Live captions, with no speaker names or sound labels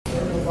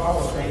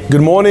Good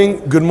morning,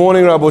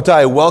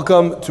 Rabotai.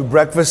 Welcome to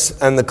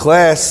Breakfast and the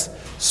Class,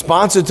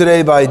 sponsored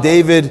today by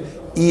David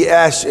E.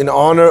 Ash in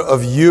honor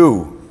of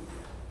you,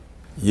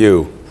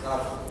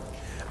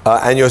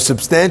 and your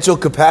substantial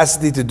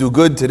capacity to do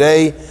good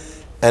today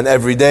and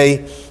every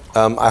day.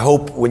 I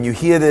hope when you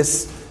hear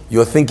this,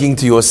 you're thinking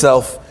to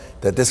yourself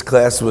that this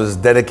class was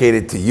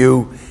dedicated to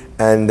you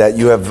and that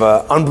you have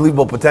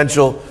unbelievable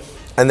potential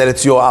and that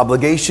it's your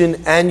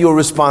obligation and your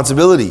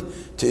responsibility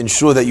to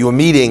ensure that you are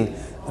meeting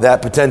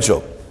that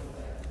potential.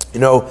 You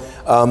know,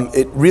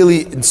 it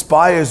really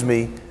inspires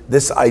me,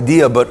 this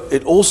idea, but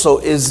it also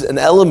is an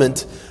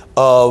element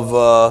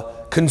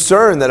of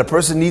concern that a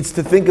person needs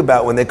to think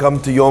about when they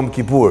come to Yom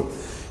Kippur.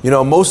 You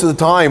know, most of the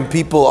time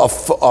people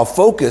are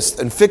focused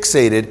and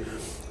fixated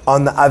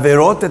on the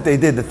averot that they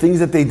did, the things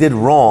that they did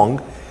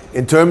wrong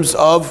in terms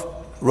of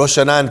Rosh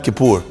Hashanah and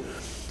Kippur.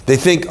 They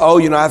think, oh,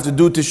 you know, I have to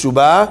do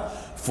Teshuba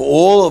for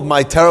all of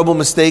my terrible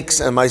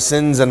mistakes and my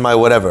sins and my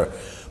whatever.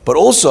 But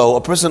also,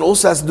 a person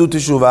also has to do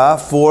Teshuba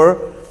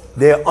for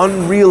their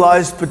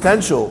unrealized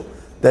potential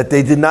that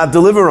they did not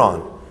deliver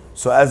on.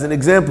 So as an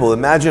example,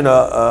 imagine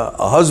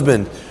a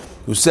husband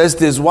who says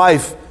to his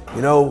wife,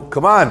 you know,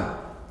 come on,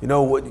 you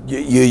know,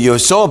 you're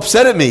so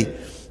upset at me,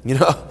 you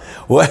know,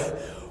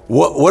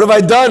 what have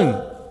I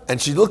done?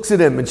 And she looks at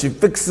him and she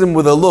fixes him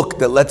with a look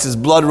that lets his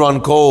blood run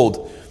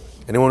cold.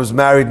 Anyone who's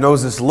married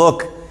knows this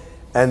look,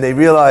 and they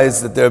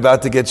realize that they're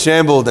about to get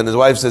shambled, and his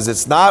wife says,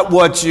 it's not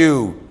what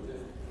you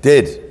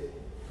did,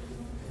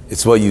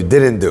 it's what you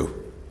didn't do.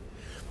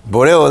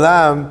 Borei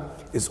Olam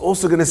is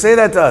also going to say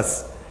that to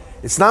us.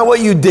 It's not what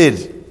you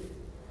did.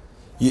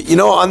 You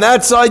know, on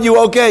that side you're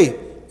okay.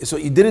 It's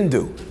what you didn't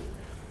do.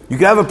 You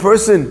can have a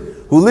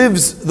person who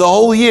lives the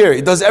whole year,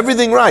 he does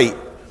everything right,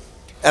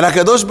 and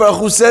HaKadosh Baruch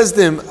Hu says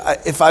to him,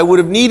 if I would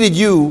have needed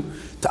you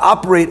to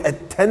operate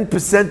at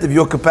 10% of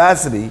your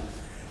capacity,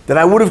 then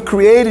I would have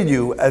created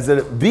you as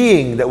a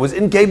being that was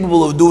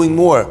incapable of doing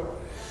more.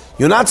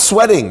 You're not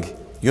sweating,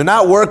 you're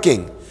not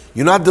working,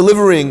 you're not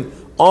delivering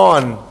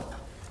on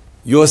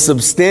your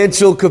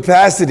substantial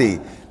capacity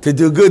to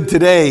do good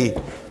today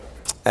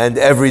and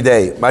every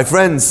day. My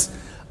friends,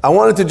 I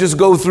wanted to just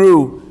go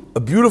through a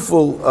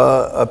beautiful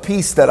a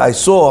piece that I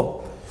saw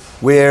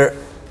where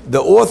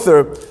the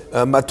author,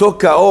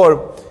 Matok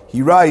Kaor,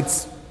 he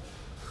writes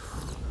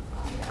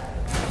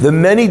the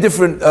many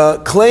different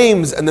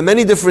claims and the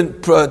many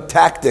different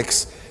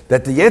tactics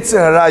that the Yetzer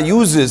Hara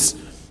uses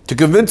to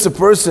convince a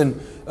person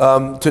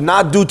to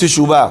not do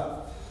Teshuba.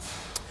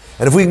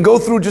 And if we can go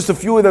through just a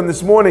few of them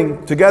this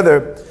morning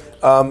together,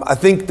 I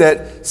think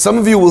that some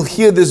of you will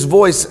hear this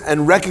voice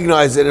and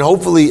recognize it, and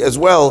hopefully as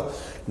well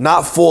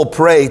not fall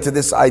prey to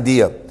this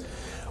idea.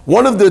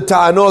 One of the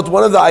ta'anot,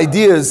 one of the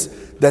ideas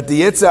that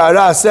the Yetzer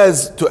Hara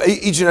says to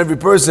each and every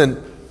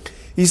person,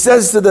 he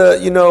says to the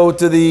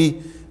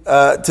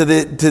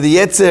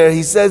Yetzer,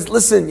 he says,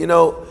 listen, you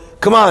know,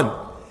 come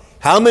on,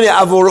 how many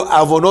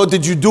avonot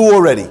did you do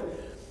already?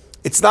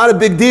 It's not a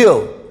big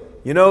deal.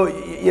 You know,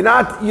 you're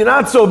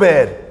not so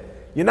bad.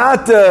 You're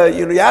not,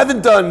 you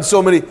haven't done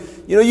so many,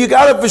 you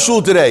got up for shul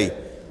today.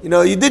 You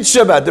did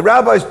Shabbat. The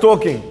rabbi's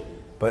talking.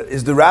 But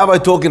is the rabbi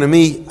talking to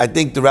me? I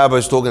think the rabbi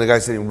is talking to the guy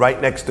sitting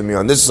right next to me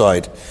on this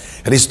side.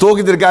 And he's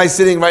talking to the guy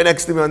sitting right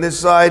next to me on this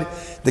side,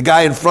 the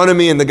guy in front of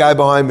me and the guy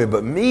behind me.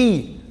 But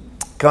me,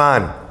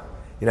 come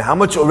on. How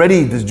much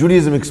already does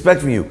Judaism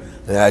expect from you?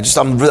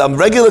 I'm a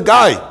regular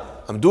guy.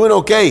 I'm doing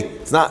okay.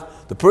 It's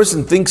not, the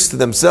person thinks to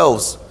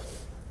themselves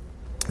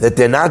that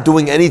they're not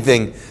doing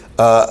anything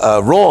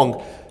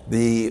wrong.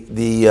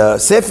 The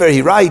Sefer,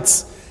 he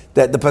writes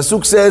that the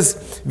pasuk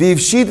says,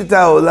 "V'ivshit et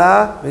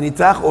ha'olah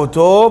v'nitach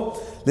oto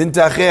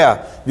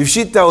l'intachea."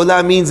 V'ivshit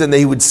ha'olah means, and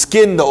he would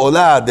skin the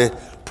olah, the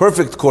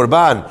perfect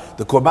korban,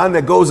 the korban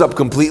that goes up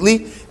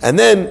completely, and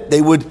then they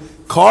would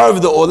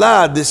carve the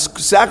olah, this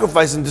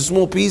sacrifice, into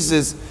small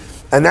pieces,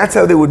 and that's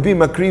how they would be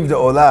makriv the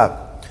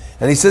olah.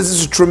 And he says this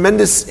is a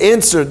tremendous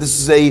answer. This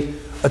is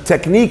a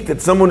technique that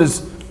it's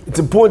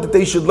important that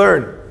they should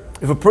learn.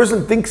 If a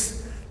person thinks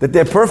that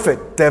they're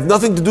perfect, they have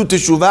nothing to do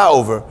Teshuvah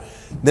over,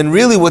 then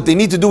really what they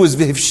need to do is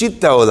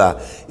v'hivshit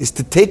ta'olah, is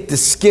to take the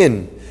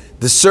skin,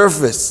 the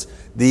surface,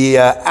 the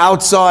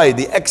outside,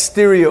 the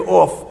exterior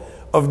off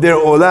of their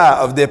olah,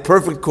 of their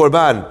perfect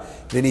korban.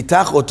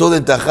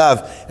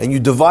 And you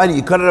divide it,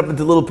 you cut it up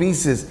into little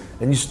pieces,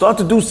 and you start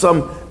to do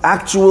some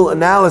actual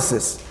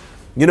analysis.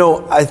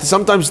 I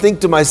sometimes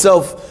think to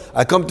myself,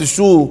 I come to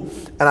shul,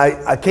 and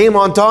I came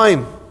on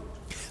time.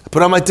 I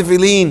put on my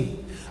tefillin,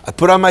 I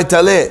put on my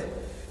talit.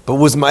 But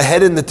was my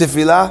head in the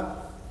tefillah?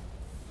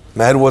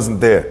 My head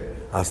wasn't there.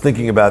 I was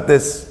thinking about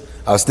this.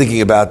 I was thinking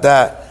about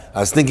that.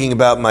 I was thinking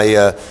about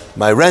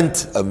my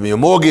rent, your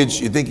mortgage.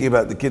 You're thinking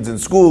about the kids in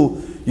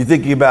school. You're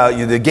thinking about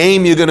the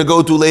game you're going to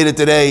go to later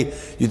today.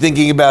 You're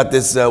thinking about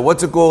this,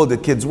 the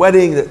kid's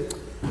wedding.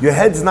 Your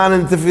head's not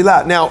in the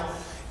tefillah. Now,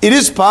 it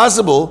is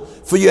possible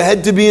for your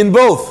head to be in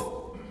both.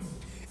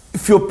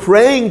 If you're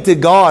praying to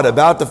God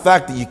about the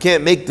fact that you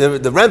can't make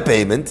the rent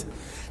payment,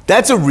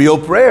 that's a real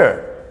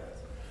prayer.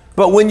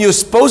 But when you're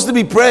supposed to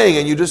be praying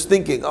and you're just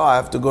thinking, oh, I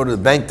have to go to the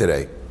bank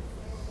today.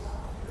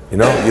 You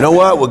know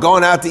what? We're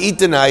going out to eat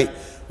tonight.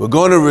 We're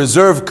going to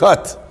reserve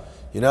cut.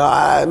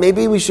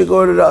 Maybe we should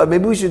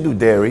maybe we should do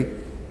dairy.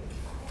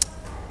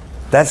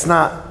 That's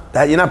not,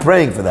 you're not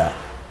praying for that.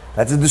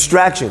 That's a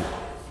distraction.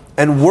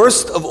 And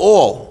worst of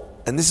all,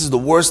 and this is the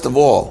worst of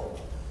all,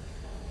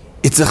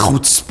 it's a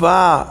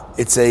chutzpah,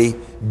 it's a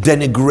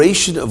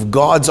denigration of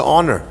God's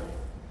honor.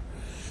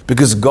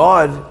 Because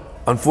God,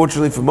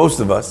 unfortunately for most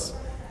of us,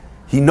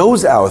 He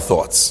knows our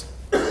thoughts.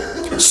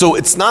 So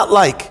it's not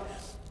like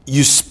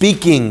you're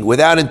speaking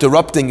without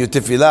interrupting your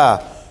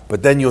tefillah,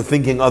 but then you're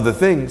thinking other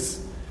things.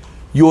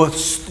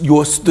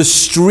 The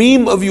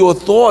stream of your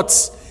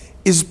thoughts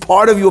is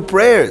part of your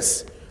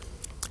prayers.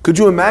 Could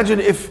you imagine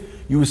if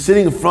you were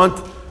sitting in front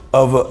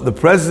of the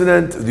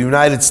President of the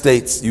United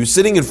States, you were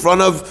sitting in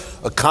front of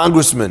a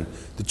congressman,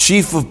 the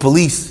chief of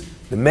police,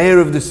 the mayor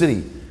of the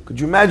city. Could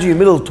you imagine you're in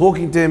the middle of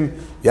talking to him,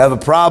 you have a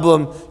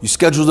problem, you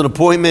scheduled an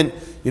appointment,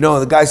 and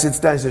the guy sits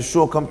down and says,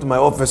 sure, come to my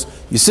office.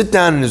 You sit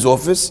down in his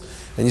office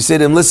and you say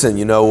to him, listen,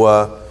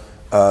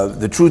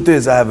 the truth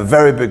is I have a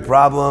very big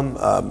problem.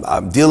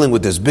 I'm dealing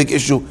with this big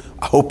issue.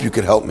 I hope you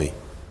could help me.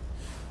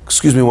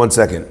 Excuse me 1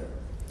 second.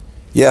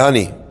 Yeah,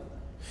 honey.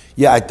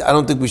 Yeah, I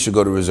don't think we should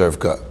go to reserve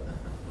cut.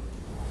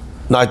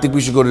 No, I think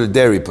we should go to the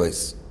dairy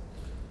place.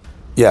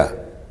 Yeah.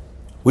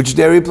 Which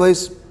dairy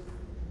place?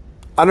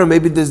 I don't know,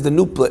 maybe there's the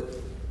new place.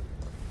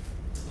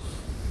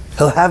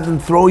 He'll have them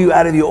throw you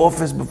out of your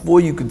office before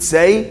you could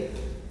say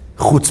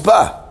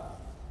chutzpah.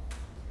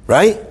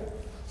 Right?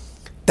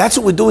 That's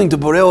what we're doing to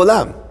Borei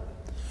Olam.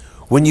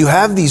 When you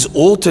have these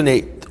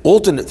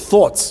alternate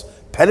thoughts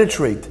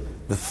penetrate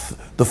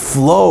the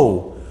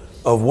flow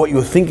of what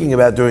you're thinking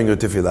about during your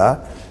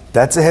tefillah,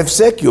 that's a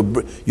hefsek.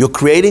 You're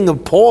creating a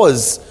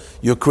pause.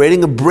 You're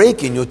creating a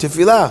break in your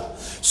tefillah.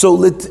 So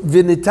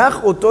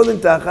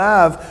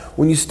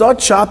when you start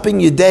chopping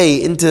your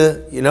day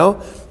into,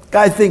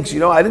 guy thinks,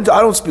 I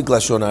don't speak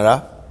Lashon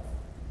Hara.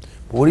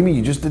 But what do you mean?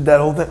 You just did that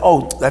whole thing?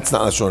 Oh, that's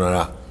not Lashon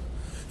Hara.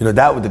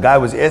 The guy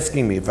was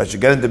asking me if I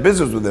should get into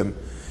business with him.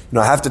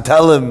 I have to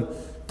tell him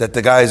that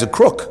the guy is a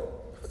crook.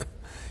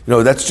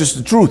 That's just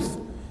the truth.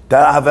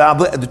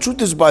 The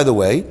truth is, by the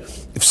way,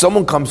 if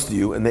someone comes to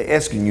you and they're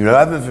asking you to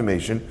have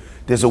information,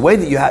 there's a way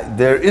that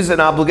there is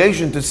an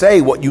obligation to say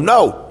what you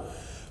know.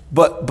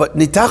 But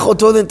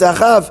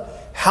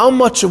how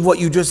much of what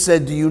you just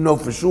said do you know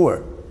for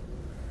sure?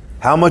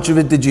 How much of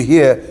it did you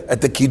hear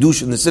at the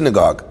kiddush in the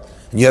synagogue?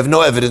 And you have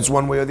no evidence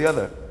one way or the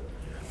other.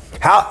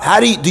 How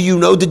do you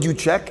know? Did you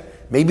check?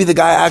 Maybe the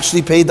guy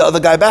actually paid the other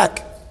guy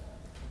back.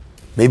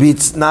 Maybe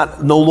it's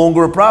no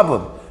longer a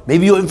problem.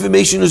 Maybe your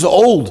information is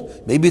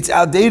old. Maybe it's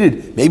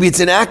outdated. Maybe it's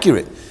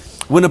inaccurate.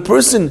 When a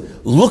person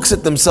looks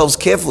at themselves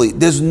carefully,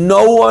 there's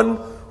no one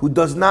who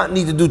does not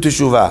need to do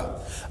teshuvah.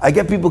 I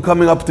get people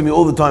coming up to me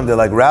all the time. They're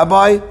like,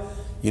 Rabbi,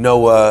 I'm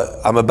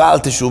a Baal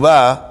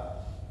teshuvah.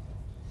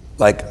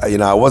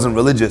 I wasn't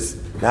religious.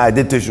 Now I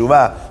did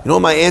teshuvah. What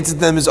my answer to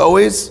them is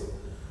always?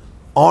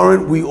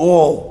 Aren't we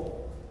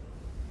all?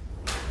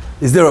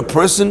 Is there a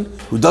person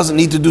who doesn't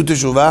need to do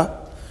teshuvah?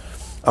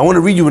 I want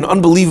to read you an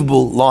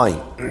unbelievable line.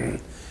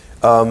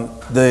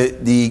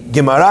 The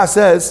Gemara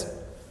says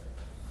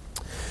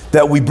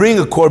that we bring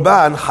a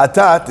korban,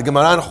 hatat, the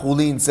Gemara in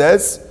Chulin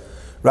says,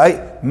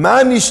 right?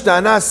 Ma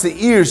nishtana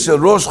se'ir shel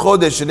rosh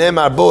chodesh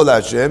shenemar bo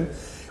l'Hashem.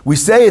 We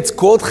say it's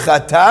called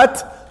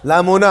chatat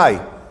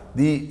lamonai.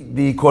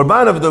 The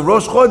korban of the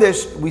Rosh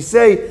Chodesh, we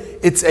say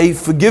it's a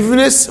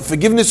forgiveness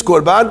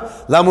korban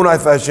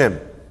lamonai for Hashem.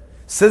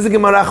 Says the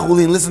Gemara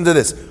Chulin, listen to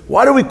this.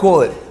 Why do we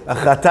call it a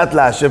chatat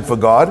la Hashem for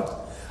God?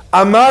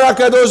 Amar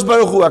HaKadosh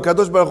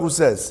Baruch Hu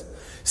says,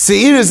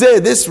 Seir zeh,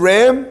 this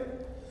ram,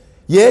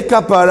 yeh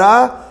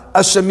kapara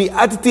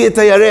ashami'atiti et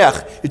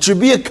hayareach. It should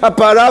be a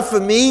kapara for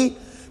me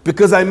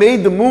because I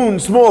made the moon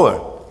smaller.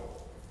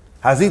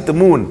 Hazit the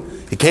moon.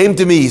 He came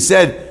to me, he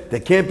said, there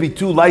can't be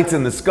two lights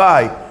in the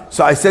sky.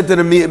 So I said to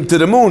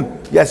the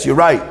moon, yes, you're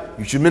right.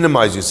 You should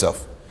minimize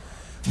yourself.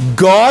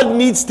 God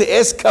needs to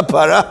ask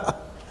kapara.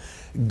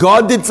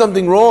 God did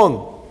something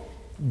wrong.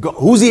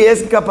 Who's he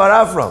asking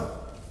kapara from?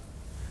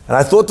 And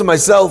I thought to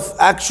myself,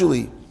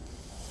 actually,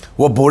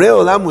 what Borei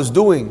Olam was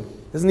doing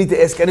doesn't need to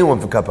ask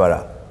anyone for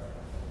kapara.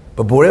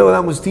 But Borei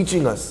Olam was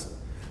teaching us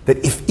that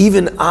if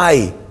even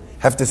I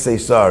have to say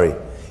sorry,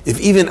 if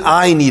even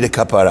I need a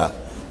kapara,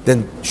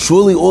 then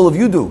surely all of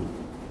you do.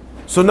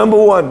 So number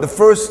one, the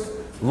first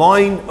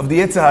line of the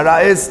Yetzer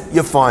Hara is,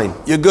 you're fine,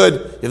 you're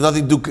good, you have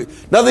nothing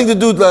to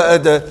do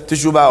the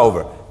Teshuba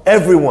over.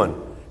 Everyone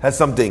has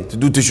something to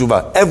do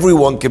Teshuba.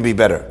 Everyone can be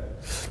better.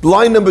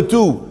 Line number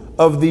two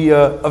of the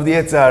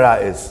Yetzer Hara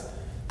is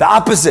the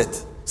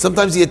opposite.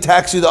 Sometimes he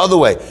attacks you the other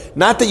way.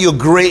 Not that you're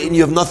great and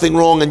you have nothing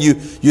wrong and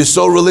you're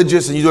so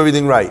religious and you do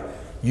everything right.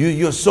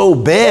 You're so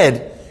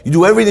bad, you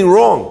do everything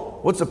wrong.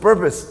 What's the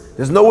purpose?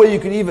 There's no way you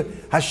can even,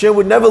 Hashem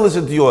would never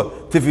listen to your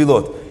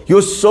tefillot.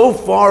 You're so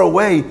far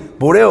away,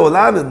 Borei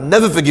Olam will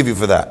never forgive you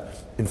for that.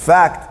 In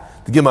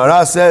fact, the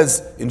Gemara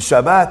says in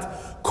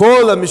Shabbat,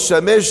 Kol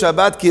ha-mishamer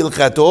Shabbat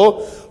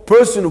ki-ilchato,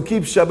 person who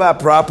keeps Shabbat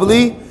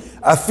properly,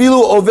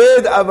 afilu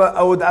oved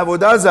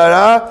avodah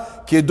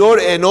zara kedor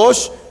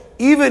enosh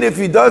even if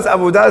he does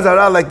avodah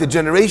zarah like the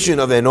generation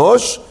of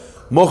Enosh,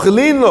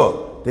 mochilin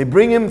lo. They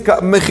bring him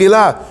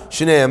mechila.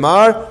 Shnei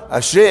Amar,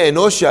 Ashrei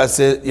Enosh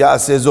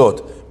ya'aseh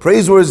zot.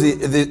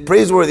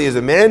 Praiseworthy is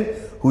a man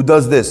who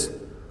does this.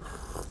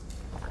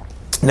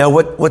 Now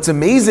what's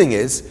amazing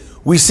is,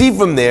 we see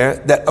from there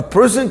that a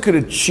person could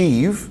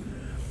achieve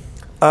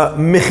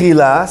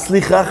mechila,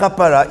 slicha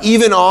chapara,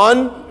 even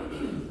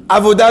on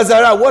avodah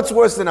zarah. What's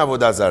worse than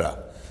avodah zarah?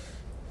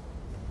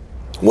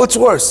 What's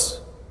worse?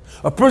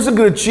 A person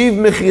could achieve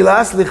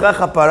mechila, slicha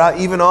chapara,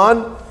 even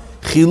on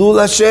chilul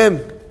Hashem.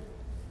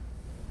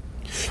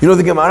 You know,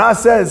 the Gemara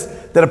says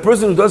that a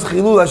person who does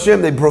chilul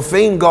Hashem, they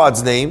profane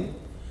God's name,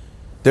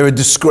 they're a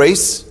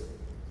disgrace.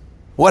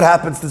 What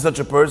happens to such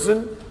a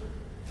person?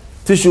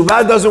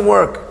 Teshuba doesn't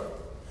work.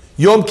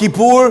 Yom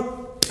Kippur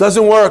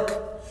doesn't work.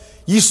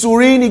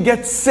 Yisurin, he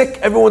gets sick.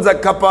 Everyone's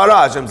like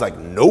kapara. Hashem's like,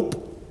 nope.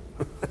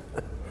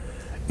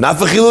 Not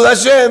for chilul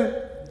Hashem.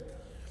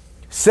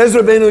 Says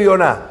Rabbeinu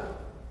Yonah,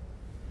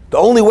 the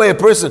only way a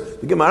person,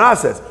 the Gemara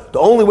says, the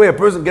only way a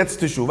person gets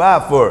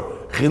teshuva for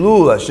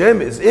chilul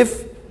Hashem is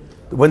if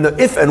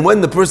and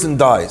when the person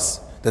dies.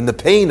 Then the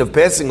pain of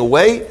passing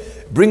away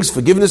brings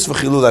forgiveness for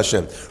chilul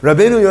Hashem.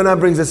 Rabbeinu Yonah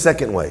brings a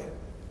second way.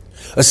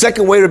 A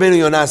second way Rabbeinu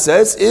Yonah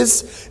says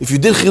is, if you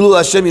did chilul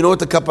Hashem, you know what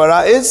the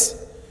kapara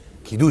is?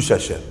 Kiddush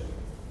Hashem.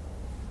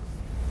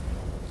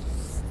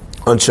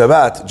 On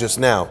Shabbat, just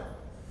now,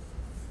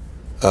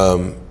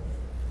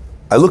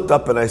 I looked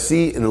up and I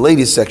see in the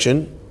ladies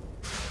section,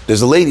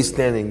 there's a lady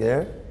standing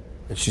there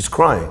and she's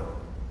crying.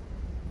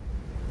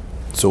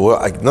 So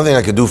nothing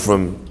I could do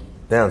from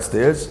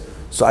downstairs.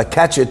 So I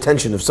catch the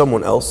attention of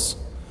someone else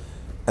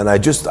and I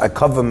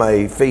cover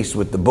my face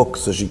with the book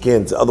so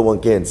the other one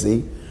can't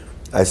see.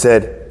 I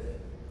said,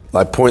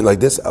 I point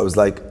like this, I was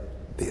like,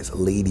 there's a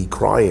lady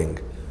crying.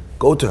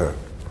 Go to her.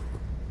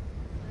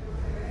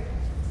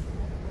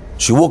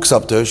 She walks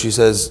up to her, she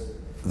says,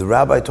 the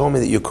rabbi told me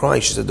that you're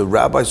crying. She said, the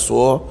rabbi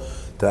saw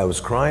that I was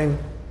crying.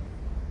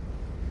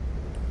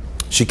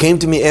 She came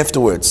to me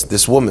afterwards,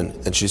 this woman,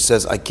 and she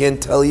says, I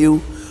can't tell you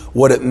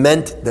what it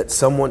meant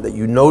that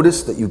you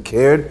noticed, that you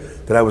cared,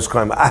 that I was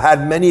crying. I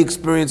had many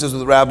experiences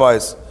with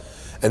rabbis,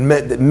 and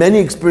many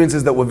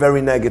experiences that were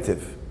very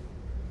negative.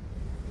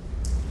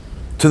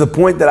 To the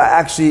point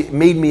that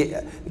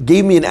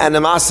gave me an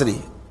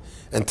animosity.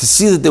 And to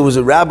see that there was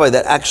a rabbi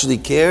that actually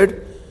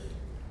cared,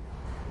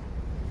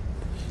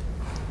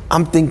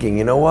 I'm thinking,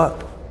 you know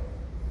what?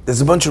 There's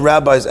a bunch of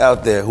rabbis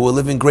out there who are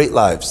living great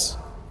lives,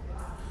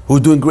 who are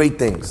doing great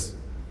things.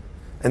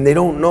 And they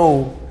don't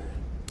know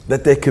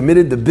that they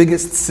committed the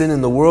biggest sin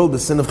in the world, the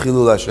sin of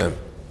chilul Hashem.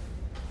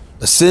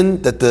 A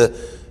sin that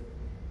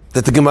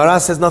the Gemara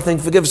says nothing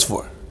forgives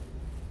for.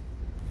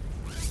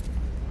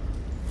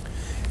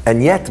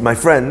 And yet, my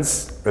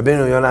friends,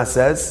 Rabbeinu Yonah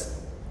says,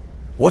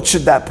 what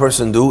should that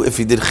person do if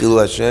he did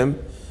chilul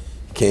Hashem?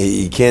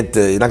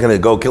 He's not going to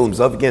go kill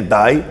himself, he can't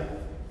die.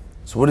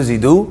 So what does he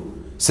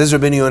do? Says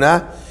Rabbeinu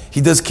Yonah, he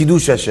does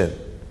Kiddush Hashem.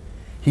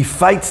 He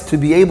fights to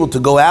be able to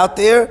go out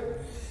there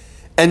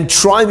and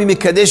try me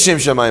mikadeshim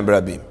shamayim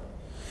barabim.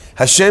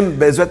 Hashem,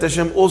 Be'ezrat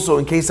Hashem also,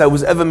 in case I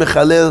was ever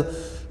mechalel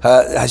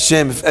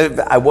Hashem, if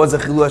I was a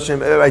chilul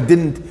Hashem, if I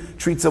didn't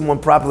treat someone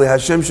properly,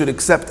 Hashem should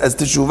accept as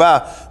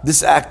teshuvah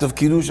this act of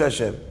Kiddush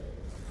Hashem.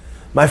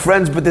 My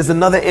friends, but there's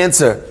another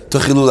answer to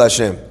chilul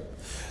Hashem.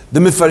 The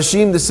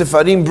Mefarshim, the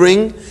Sefarim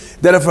bring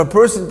that if a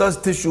person does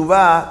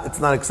teshuvah, it's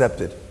not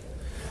accepted.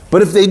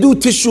 But if they do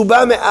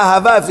teshuvah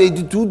me'ahava, if they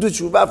do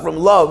teshuvah from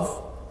love,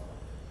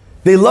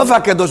 they love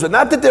HaKadosh.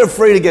 Not that they're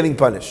afraid of getting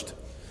punished.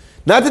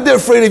 Not that they're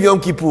afraid of Yom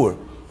Kippur.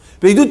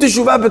 They do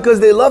teshuvah because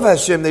they love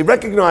Hashem. They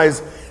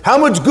recognize how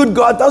much good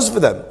God does for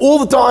them all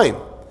the time.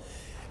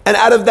 And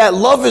out of that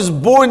love is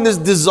born this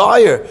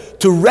desire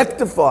to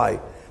rectify.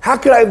 How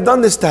could I have done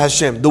this to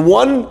Hashem? The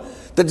one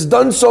that's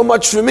done so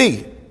much for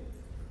me.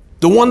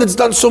 The one that's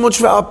done so much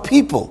for our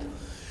people.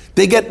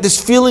 They get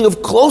this feeling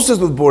of closeness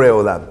with Borei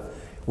Olam.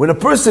 When a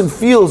person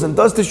feels and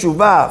does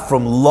teshuvah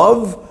from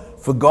love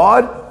for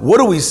God, what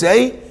do we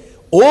say?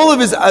 All of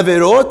his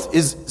averot,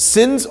 his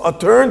sins, are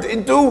turned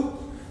into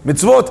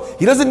mitzvot.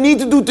 He doesn't need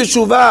to do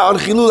teshuvah on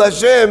chilul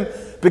Hashem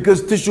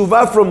because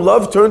teshuvah from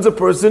love turns a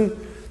person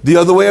the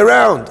other way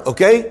around.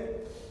 Okay?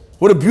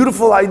 What a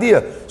beautiful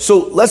idea.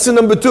 So lesson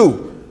number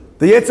 2.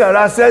 The Yetzer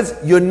Hara says,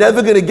 you're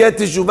never going to get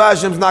teshuvah,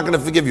 Hashem's not going to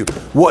forgive you.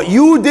 What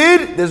you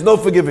did, there's no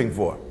forgiving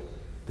for.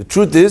 The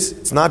truth is,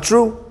 it's not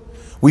true.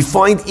 We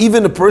find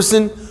even a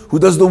person who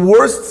does the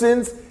worst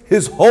sins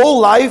his whole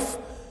life,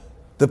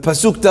 the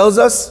Pasuk tells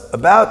us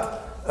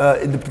about,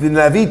 the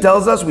Navi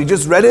tells us, we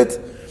just read it,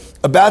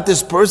 about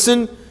this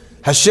person,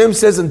 Hashem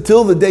says,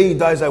 until the day he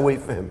dies, I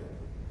wait for him.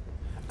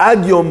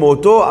 Ad yom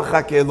moto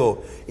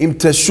achakelo, im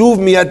teshuv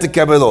miyad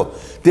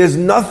tekabelo. There's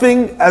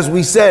nothing, as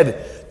we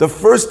said, the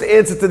first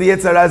answer to the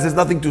Yetzer Hara is there's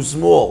nothing too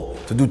small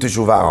to do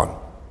teshuvah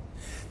on.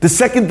 The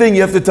second thing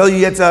you have to tell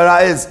your Yetzer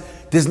Hara is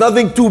there's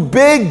nothing too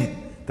big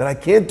that I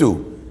can't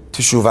do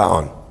teshuvah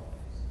on.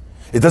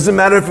 It doesn't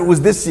matter if it was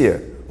this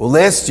year or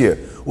last year,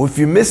 or if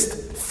you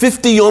missed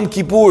 50 Yom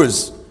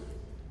Kippurs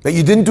that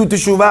you didn't do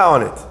teshuvah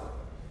on it.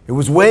 It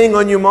was weighing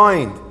on your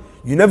mind.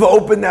 You never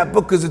opened that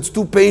book because it's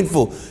too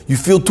painful. You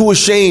feel too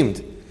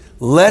ashamed.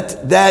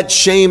 Let that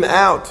shame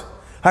out.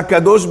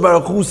 HaKadosh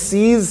Baruch Hu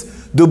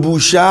sees the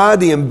busha,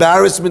 the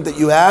embarrassment that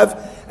you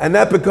have, and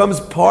that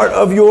becomes part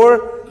of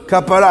your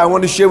kapara. I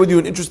want to share with you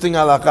an interesting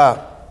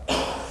halakha.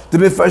 The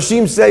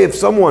Mefarshim say if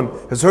someone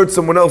has hurt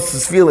someone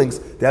else's feelings,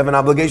 they have an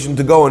obligation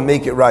to go and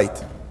make it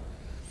right.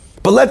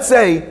 But let's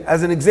say,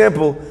 as an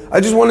example, I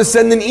just want to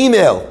send an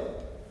email.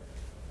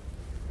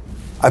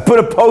 I put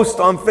a post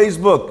on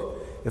Facebook.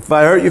 If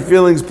I hurt your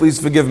feelings, please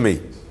forgive me.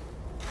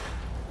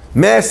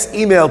 Mass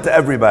email to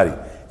everybody.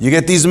 You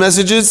get these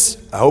messages?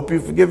 I hope you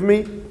forgive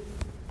me.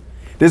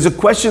 There's a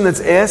question that's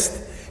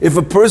asked if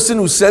a person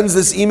who sends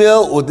this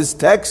email or this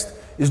text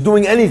is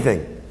doing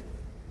anything.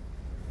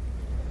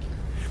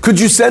 Could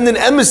you send an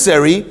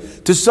emissary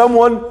to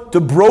someone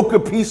to broker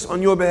peace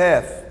on your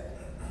behalf?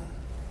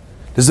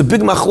 There's a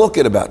big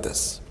machloket about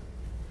this.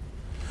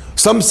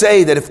 Some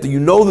say that if you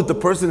know that the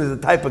person is the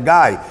type of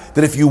guy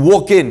that if you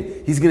walk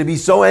in, he's going to be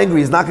so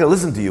angry he's not going to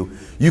listen to you.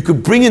 You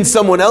could bring in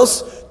someone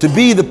else to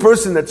be the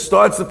person that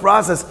starts the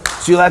process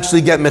so you'll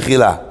actually get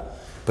mechila.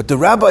 But the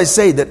rabbis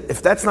say that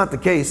if that's not the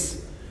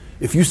case,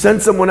 if you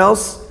send someone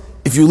else,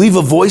 if you leave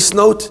a voice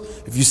note,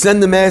 if you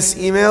send a mass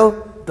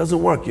email, it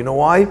doesn't work. You know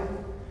why?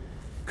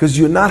 Because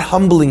you're not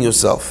humbling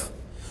yourself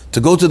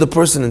to go to the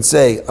person and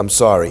say, I'm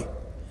sorry.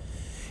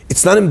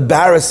 It's not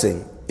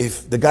embarrassing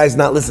if the guy's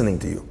not listening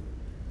to you,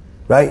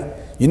 right?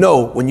 You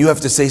know, when you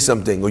have to say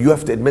something or you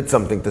have to admit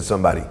something to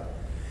somebody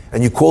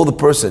and you call the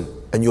person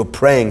and you're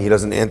praying, he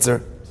doesn't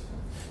answer.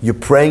 You're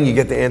praying, you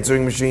get the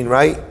answering machine,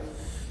 right?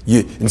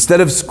 You, instead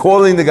of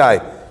calling the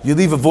guy, you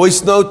leave a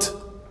voice note,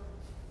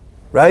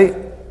 right?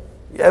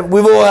 Yeah,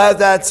 we've all had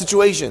that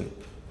situation.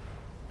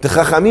 The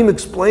Chachamim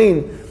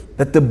explain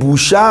that the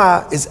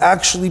busha is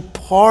actually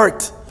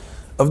part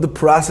of the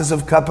process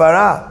of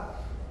kapara.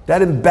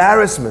 That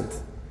embarrassment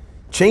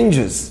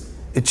changes.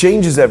 It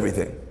changes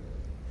everything.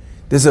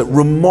 There's a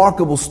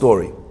remarkable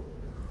story.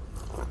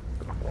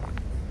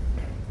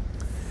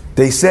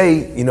 They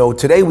say, you know,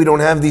 today we don't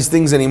have these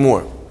things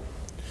anymore.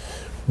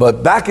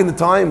 But back in the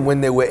time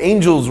when there were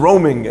angels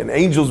roaming and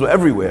angels were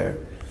everywhere,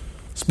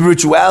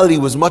 spirituality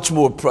was much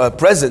more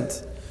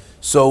present.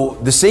 So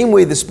the same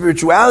way the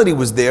spirituality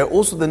was there,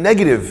 also the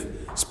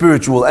negative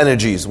spiritual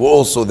energies were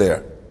also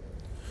there.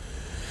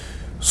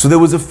 So there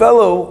was a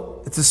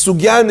fellow, it's a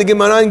sugya in the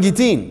Gemara in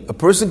Gitin. A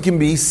person can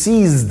be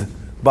seized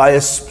by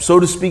a, so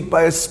to speak,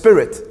 by a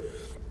spirit.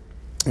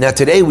 Now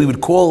today we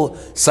would call,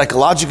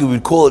 psychologically we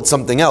would call it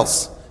something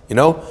else, you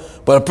know?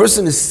 But a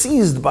person is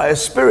seized by a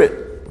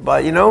spirit, by,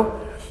 you know?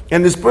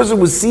 And this person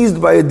was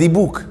seized by a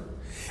dibuk.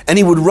 And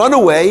he would run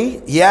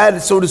away. He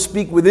had, so to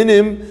speak, within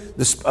him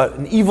this,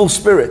 an evil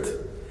spirit.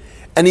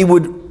 And he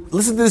would,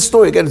 listen to this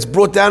story again, it's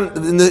brought down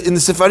in the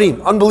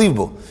Sefarim,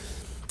 unbelievable.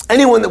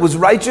 Anyone that was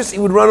righteous, he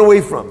would run away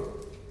from.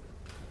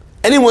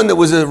 Anyone that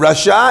was a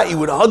Rasha, he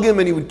would hug him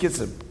and he would kiss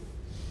him.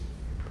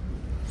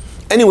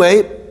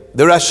 Anyway,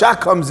 the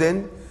Rasha comes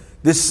in,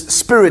 this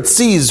spirit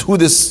sees who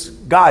this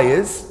guy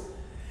is,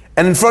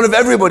 and in front of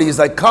everybody he's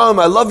like, come,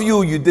 I love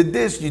you, you did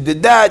this, you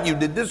did that, you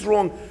did this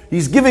wrong.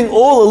 He's giving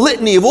all a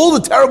litany of all the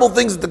terrible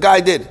things that the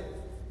guy did.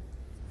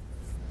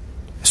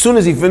 As soon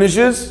as he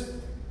finishes,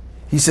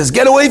 he says,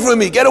 get away from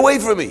me, get away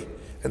from me.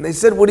 And they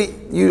said,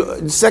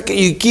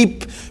 you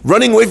keep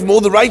running away from all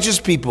the righteous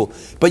people,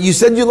 but you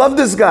said you love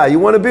this guy, you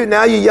want to be,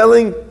 now you're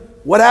yelling,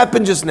 what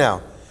happened just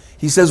now?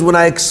 He says, when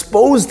I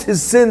exposed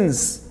his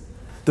sins,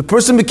 the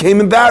person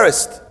became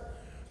embarrassed.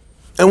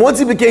 And once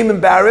he became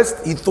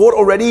embarrassed, he thought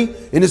already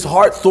in his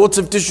heart thoughts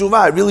of Teshuba.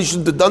 I really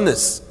shouldn't have done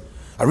this.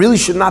 I really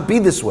should not be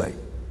this way.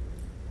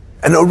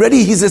 And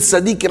already he's a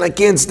tzaddik and I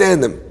can't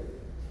stand him.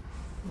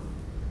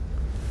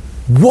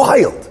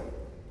 Wild.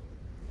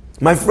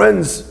 My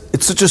friends,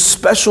 it's such a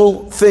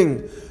special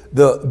thing,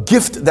 the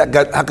gift that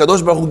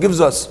HaKadosh Baruch Hu gives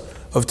us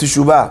of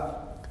Teshuba.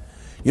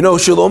 You know,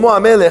 Shlomo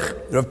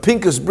HaMelech, Rav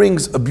Pinkus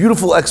brings a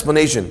beautiful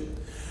explanation.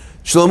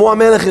 Shlomo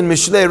HaMelech in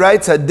Mishlei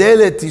writes,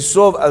 Hadelet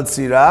tisov al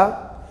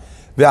tzira,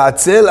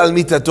 ve'atzel al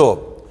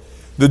mitato.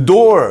 The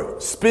door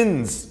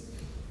spins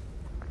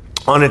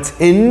on its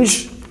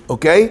hinge,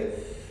 okay?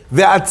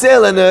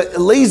 Ve'atzel, and a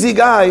lazy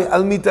guy,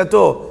 al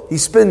mitato, he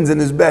spins in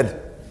his bed.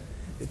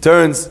 It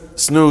turns,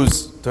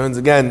 snooze, turns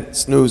again,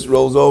 snooze,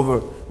 rolls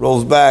over,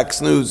 rolls back,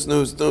 snooze,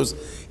 snooze, snooze.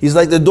 He's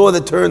like the door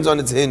that turns on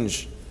its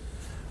hinge.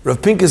 Rav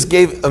Pinkus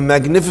gave a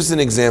magnificent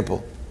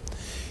example.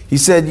 He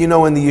said, you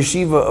know, in the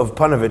yeshiva of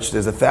Panovich,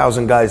 there's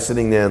 1,000 guys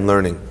sitting there and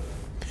learning.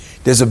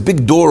 There's a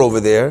big door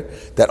over there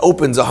that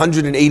opens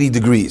 180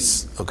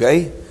 degrees,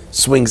 okay?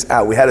 Swings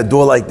out. We had a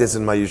door like this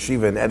in my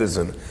yeshiva in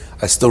Edison.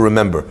 I still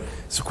remember.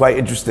 It's quite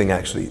interesting,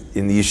 actually.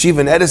 In the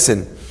yeshiva in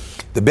Edison,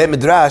 the Beit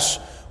Midrash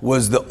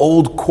was the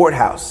old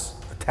courthouse,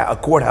 a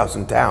courthouse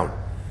in town.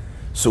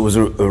 So it was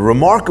a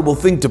remarkable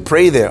thing to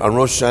pray there on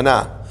Rosh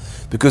Hashanah,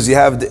 because you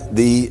have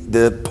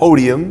the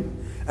podium,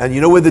 and you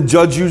know where the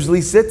judge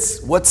usually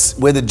sits? What's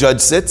where the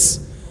judge sits?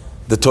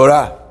 The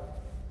Torah.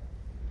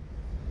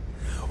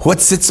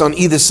 What sits on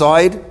either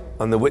side,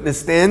 on the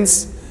witness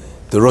stands?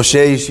 The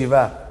Roshei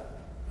Yeshiva.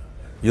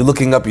 You're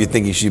looking up, you're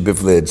thinking, she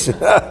biflij.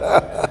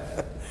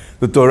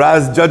 The Torah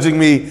is judging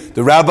me.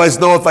 The rabbis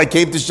know if I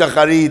came to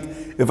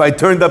shacharit, if I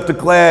turned up to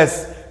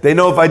class, they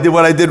know if I did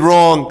what I did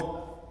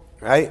wrong,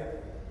 right?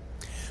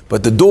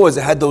 But the doors,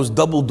 it had those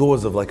double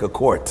doors of like a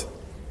court,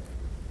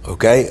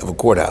 okay, of a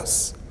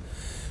courthouse.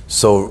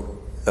 So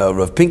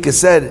Rav Pinkus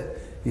said,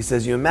 he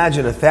says, you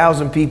imagine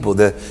 1,000 people.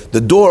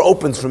 The door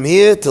opens from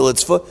here till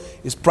its foot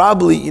is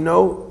probably,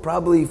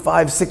 probably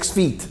 5-6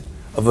 feet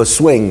of a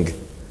swing.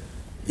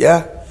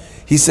 Yeah?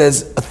 He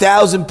says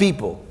 1,000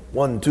 people.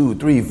 1, 2,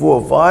 3,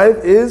 4, 5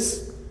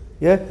 is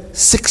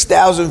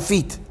 6,000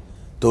 feet.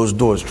 Those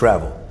doors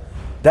travel.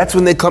 That's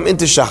when they come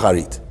into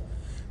shacharit.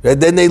 Right?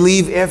 Then they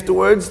leave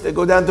afterwards, they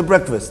go down to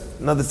breakfast,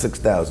 another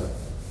 6,000.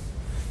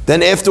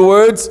 Then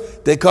afterwards,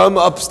 they come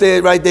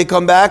upstairs, right? They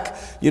come back,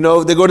 they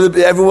go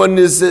to, everyone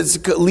leaves,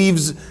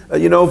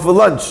 for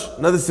lunch,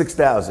 another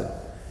 6,000.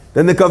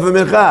 Then they come for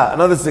mincha,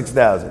 another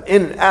 6,000.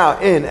 In,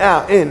 out, in,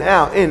 out, in,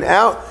 out, in,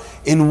 out.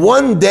 In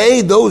one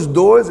day, those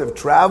doors have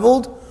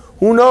traveled,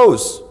 who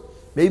knows?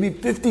 Maybe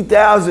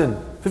 50,000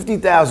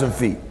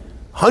 feet,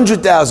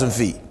 100,000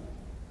 feet.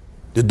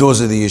 The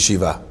doors of the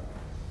yeshiva.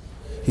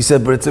 He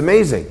said, but it's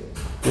amazing.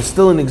 They're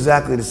still in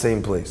exactly the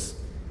same place.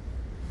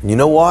 And you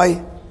know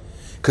why?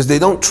 Because they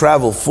don't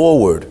travel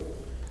forward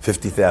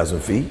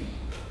 50,000 feet.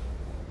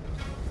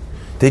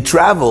 They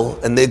travel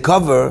and they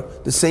cover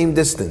the same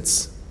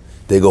distance.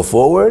 They go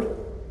forward,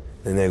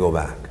 then they go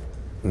back.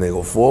 And they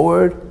go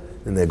forward,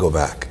 then they go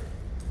back.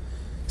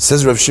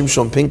 Says Rav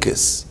Shimshon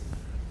Pinkus.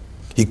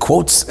 He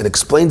quotes and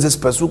explains this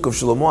pasuk of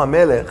Shlomo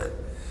HaMelech.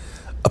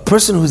 A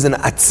person who's an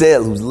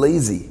atzel, who's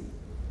lazy,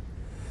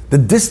 the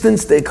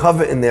distance they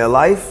cover in their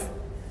life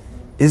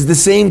is the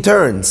same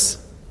turns.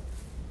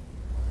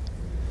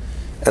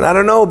 And I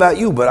don't know about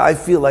you, but I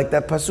feel like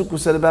that pasuk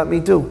was said about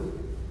me too.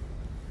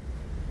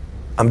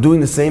 I'm doing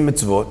the same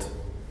mitzvot.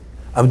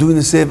 I'm doing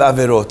the same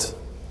averot.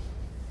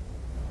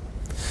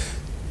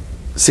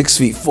 6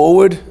 feet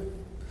forward,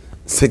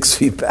 6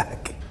 feet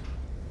back.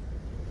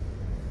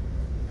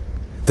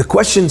 The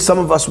question some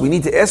of us, we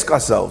need to ask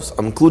ourselves,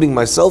 I'm including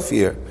myself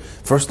here,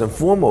 first and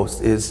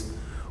foremost, is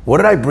what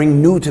did I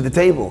bring new to the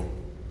table?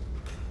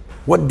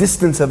 What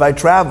distance have I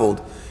traveled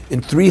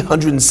in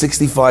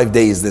 365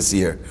 days this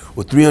year,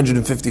 or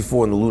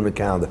 354 in the lunar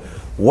calendar?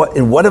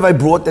 What have I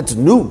brought that's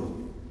new?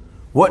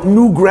 What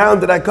new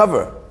ground did I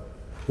cover?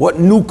 What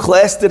new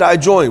class did I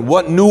join?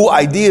 What new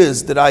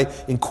ideas did I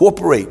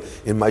incorporate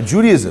in my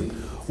Judaism?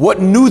 What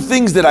new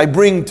things did I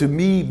bring to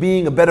me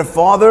being a better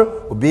father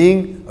or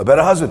being a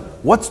better husband?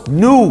 What's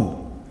new?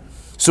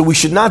 So we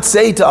should not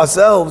say to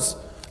ourselves,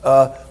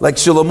 like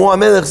Shlomo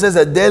HaMelech says,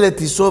 "Adelet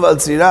tisov al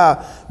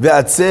tzira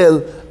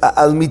ve'atzel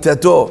al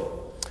mitato."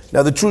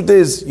 Now the truth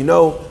is,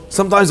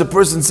 sometimes a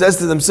person says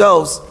to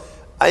themselves,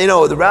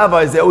 the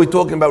rabbis, they're always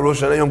talking about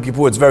Rosh Hashanah, Yom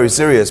Kippur, it's very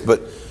serious,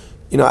 but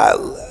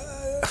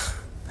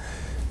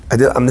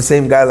I'm the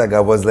same guy like I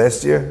was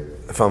last year,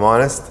 if I'm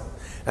honest.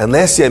 And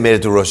last year I made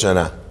it to Rosh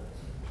Hashanah.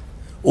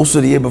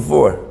 Also the year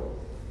before.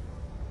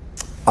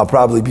 I'll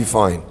probably be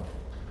fine.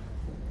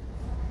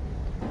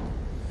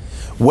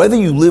 Whether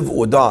you live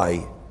or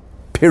die,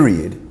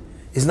 period,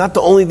 is not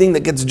the only thing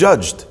that gets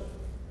judged.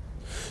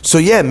 So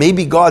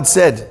maybe God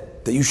said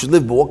that you should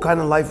live, but what kind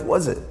of life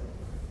was it?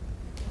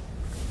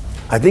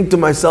 I think to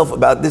myself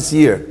about this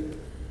year,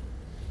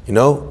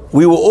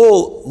 we were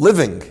all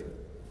living,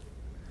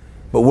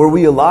 but were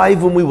we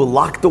alive when we were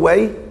locked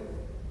away?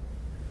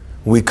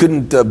 We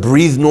couldn't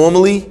breathe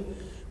normally,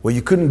 where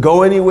you couldn't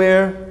go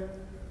anywhere,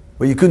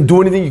 where you couldn't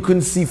do anything, you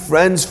couldn't see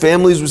friends,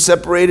 families were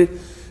separated,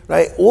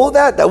 right? All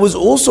that's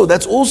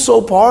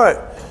also part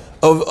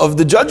of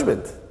the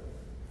judgment.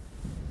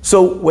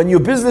 So when your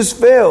business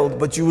failed,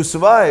 but you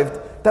survived,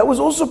 that was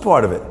also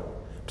part of it.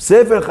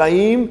 Sefer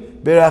Chaim,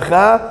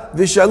 Beracha,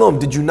 V'Shalom.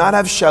 Did you not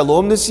have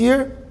Shalom this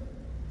year?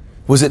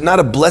 Was it not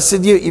a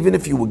blessed year, even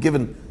if you were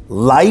given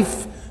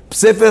life?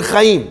 Sefer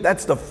Chaim,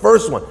 that's the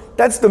first one.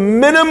 That's the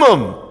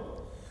minimum.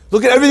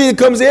 Look at everything that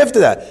comes after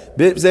that.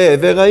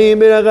 Sefer Chaim,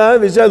 Beracha,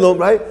 V'Shalom,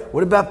 right?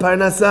 What about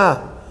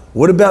Parnasah?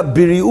 What about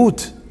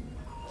Biriut?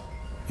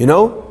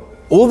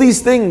 All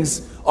these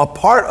things are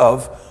part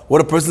of what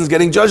a person is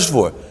getting judged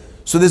for.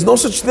 So there's no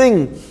such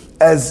thing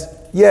as,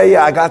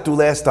 I got through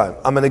last time,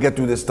 I'm going to get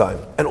through this time.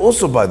 And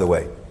also, by the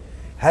way,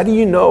 how do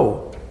you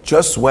know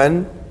just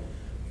when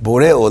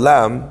Borei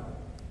Olam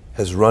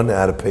has run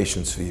out of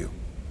patience for you?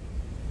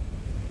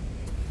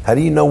 How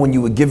do you know when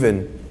you were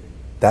given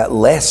that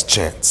last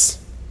chance?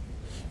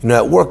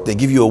 At work, they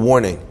give you a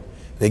warning.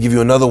 They give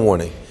you another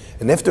warning.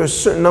 And after a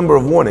certain number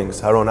of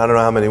warnings, Haron, I don't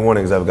know how many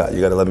warnings I've got,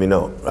 you got to let me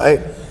know, right?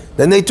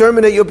 Then they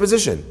terminate your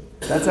position.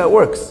 That's how it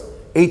works.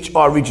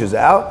 HR reaches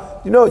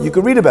out. You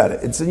can read about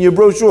it. It's in your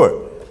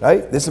brochure,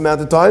 right? This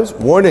amount of times,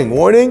 warning,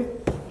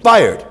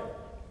 fired.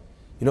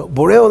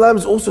 Borei Olam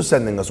is also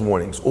sending us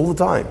warnings all the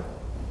time.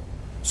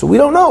 So we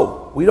don't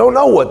know. We don't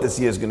know what this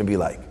year is going to be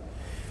like.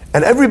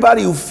 And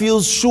everybody who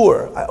feels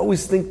sure, I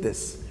always think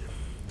this,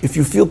 if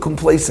you feel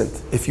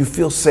complacent, if you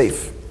feel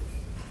safe,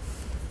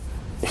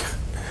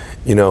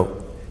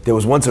 there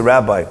was once a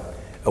rabbi,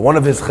 one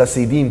of his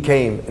Hasidim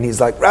came and he's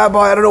like, Rabbi,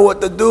 I don't know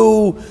what to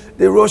do.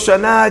 The Rosh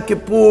Hashanah,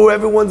 Kippur,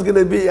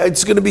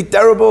 it's going to be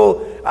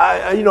terrible.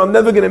 I'm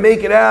never going to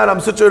make it out. I'm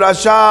such a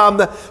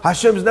Rasha.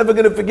 Hashem's never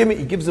going to forgive me.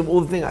 He gives him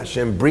all the things.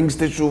 Hashem brings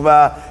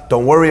Teshuva.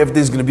 Don't worry,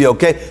 everything's going to be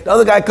okay. The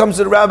other guy comes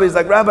to the rabbi. He's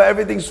like, Rabbi,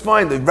 everything's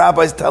fine. The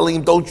rabbi's telling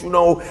him, don't you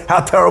know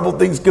how terrible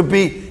things could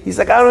be? He's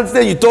like, I don't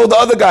understand. You told the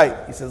other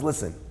guy. He says,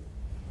 listen.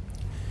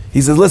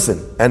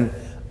 And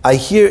I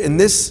hear in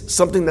this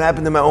something that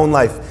happened in my own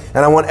life.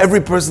 And I want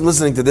every person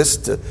listening to this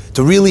to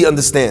really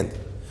understand.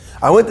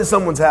 I went to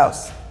someone's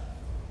house.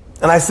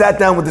 And I sat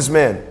down with this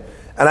man.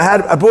 And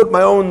I brought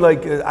my own,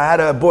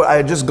 I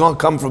had just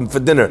come from for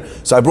dinner.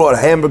 So I brought a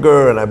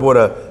hamburger and I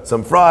brought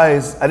some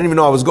fries. I didn't even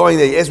know I was going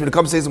there. He asked me to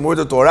come say some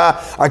words of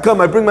Torah. I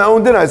bring my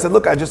own dinner. I said,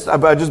 look, I just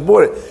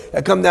bought it.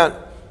 I come down.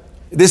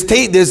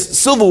 There's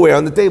silverware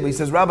on the table. He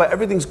says, Rabbi,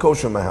 everything's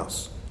kosher in my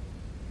house.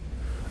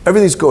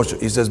 Everything's kosher.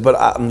 He says,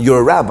 but you're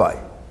a rabbi.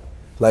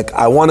 Like,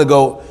 I want to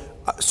go,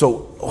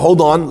 so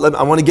hold on.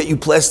 I want to get you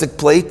plastic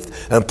plate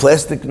and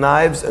plastic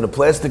knives and a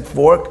plastic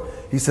fork.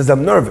 He says,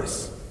 I'm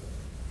nervous.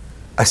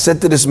 I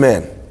said to this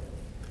man,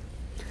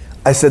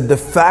 I said, the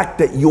fact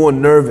that you're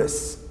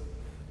nervous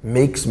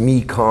makes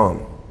me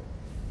calm.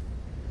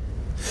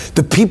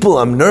 The people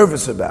I'm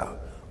nervous about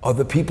are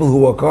the people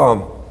who are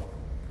calm.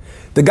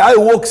 The guy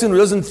who walks in who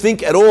doesn't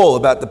think at all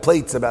about the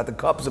plates, about the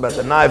cups, about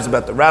the knives,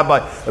 about the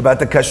rabbi, about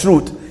the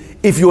kashrut.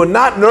 If you're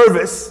not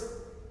nervous,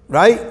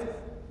 right,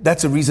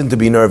 that's a reason to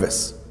be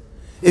nervous.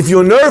 If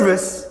you're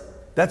nervous,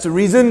 that's a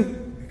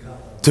reason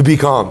to be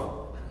calm.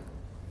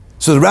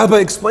 So the rabbi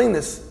explained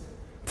this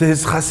to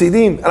his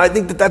Hasidim, and I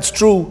think that that's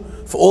true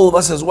for all of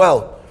us as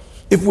well.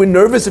 If we're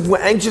nervous, if we're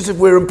anxious, if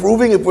we're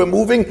improving, if we're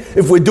moving,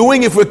 if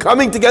we're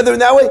coming together in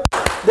that way,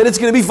 then it's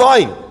going to be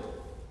fine.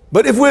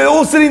 But if we're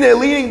all sitting there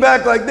leaning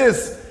back like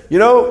this,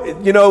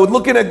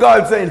 looking at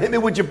God saying, hit me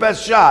with your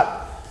best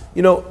shot.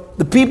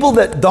 The people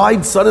that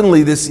died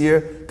suddenly this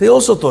year, they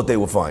also thought they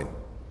were fine.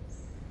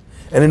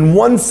 And in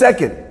 1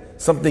 second,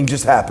 something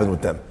just happened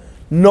with them.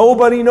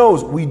 Nobody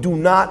knows. We do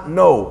not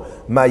know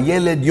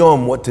Ma'yeled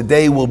Yom, what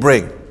today will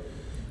bring.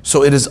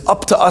 So it is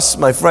up to us,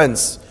 my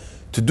friends,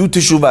 to do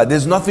Teshuvah.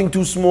 There's nothing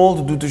too small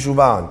to do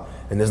Teshuvah on.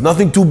 And there's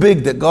nothing too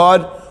big that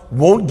God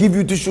won't give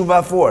you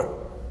Teshuvah for.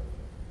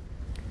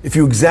 If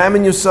you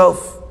examine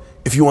yourself,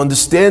 if you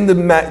understand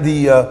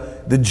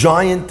the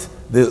giant,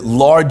 the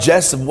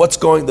largest of what's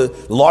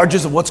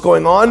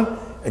going on,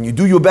 and you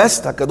do your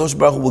best, HaKadosh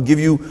Baruch Hu will give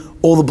you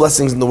all the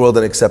blessings in the world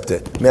and accept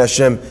it. May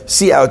Hashem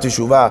see our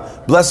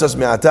Teshuvah, bless us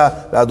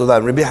me'ata, v'ad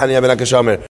olam. Rabbi Hanina ben Akash Omer.